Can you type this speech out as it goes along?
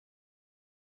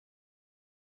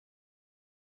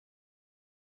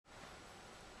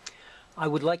I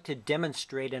would like to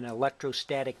demonstrate an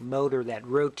electrostatic motor that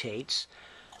rotates.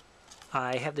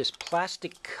 I have this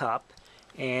plastic cup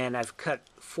and I've cut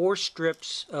 4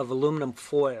 strips of aluminum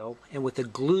foil and with a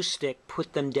glue stick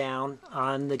put them down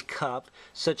on the cup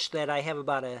such that I have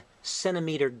about a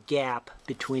centimeter gap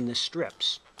between the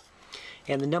strips.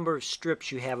 And the number of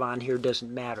strips you have on here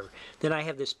doesn't matter. Then I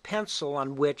have this pencil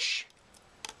on which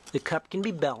the cup can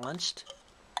be balanced.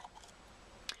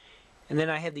 And then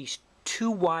I have these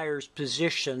 2 wires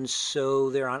positioned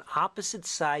so they're on opposite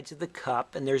sides of the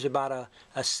cup, and there's about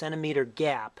a centimeter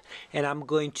gap. And I'm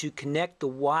going to connect the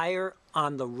wire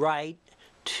on the right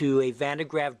to a Van de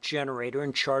Graaff generator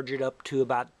and charge it up to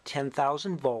about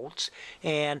 10,000 volts.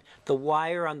 And the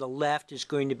wire on the left is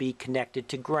going to be connected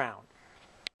to ground.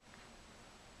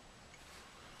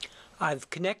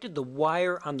 I've connected the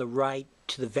wire on the right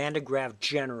to the Van de Graaff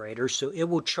generator, so it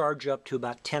will charge up to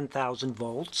about 10,000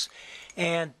 volts.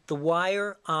 And the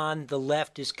wire on the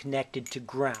left is connected to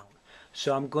ground.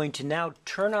 So I'm going to now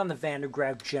turn on the Van de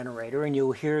Graaff generator, and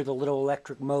you'll hear the little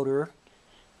electric motor.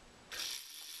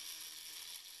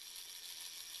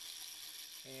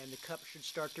 And the cup should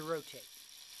start to rotate.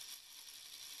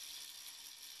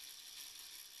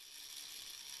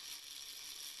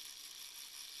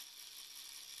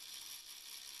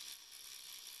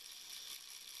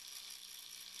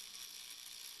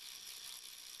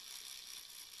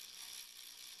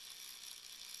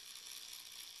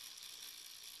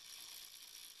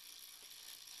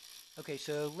 Okay,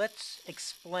 so let's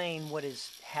explain what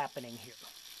is happening here.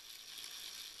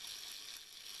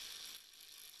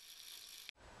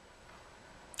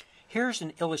 Here's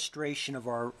an illustration of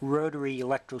our rotary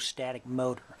electrostatic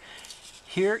motor.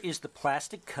 Here is the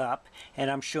plastic cup, and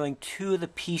I'm showing 2 of the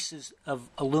pieces of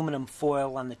aluminum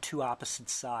foil on the 2 opposite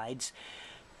sides.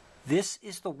 This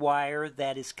is the wire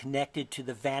that is connected to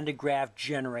the Van de Graaff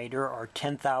generator, our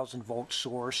 10,000 volt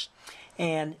source,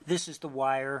 and this is the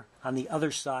wire on the other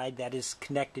side that is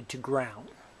connected to ground.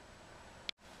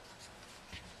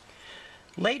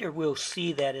 Later we'll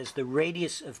see that as the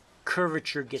radius of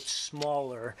curvature gets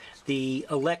smaller, the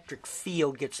electric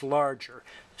field gets larger.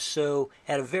 So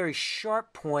at a very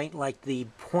sharp point, like the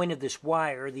point of this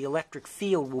wire, the electric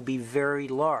field will be very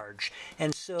large.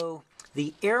 And so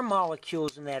the air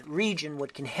molecules in that region,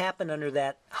 what can happen under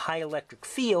that high electric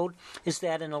field is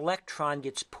that an electron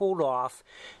gets pulled off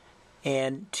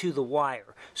and to the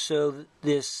wire. So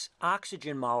this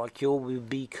oxygen molecule will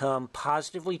become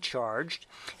positively charged,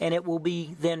 and it will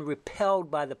be then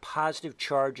repelled by the positive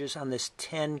charges on this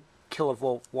 10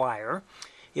 kilovolt wire.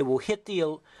 It will hit the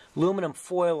aluminum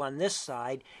foil on this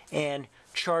side and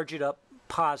charge it up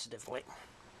positively.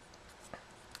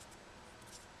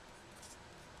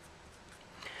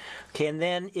 Okay, and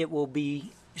then it will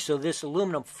be, so this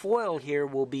aluminum foil here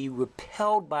will be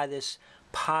repelled by this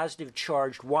positive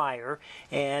charged wire,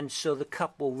 and so the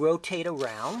cup will rotate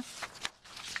around.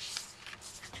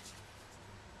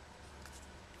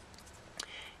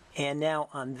 And now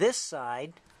on this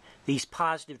side, these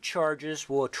positive charges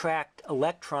will attract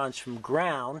electrons from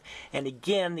ground, and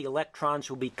again the electrons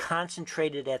will be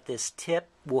concentrated at this tip.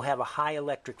 We'll have a high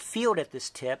electric field at this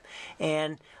tip,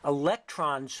 and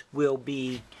electrons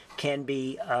can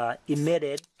be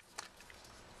emitted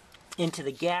into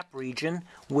the gap region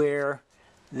where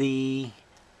the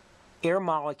air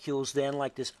molecules then,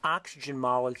 like this oxygen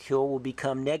molecule, will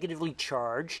become negatively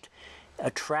charged,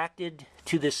 attracted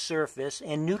to this surface,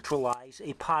 and neutralize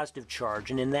a positive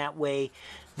charge. And in that way,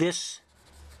 this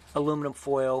aluminum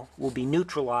foil will be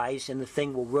neutralized and the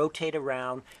thing will rotate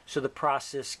around so the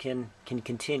process can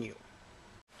continue.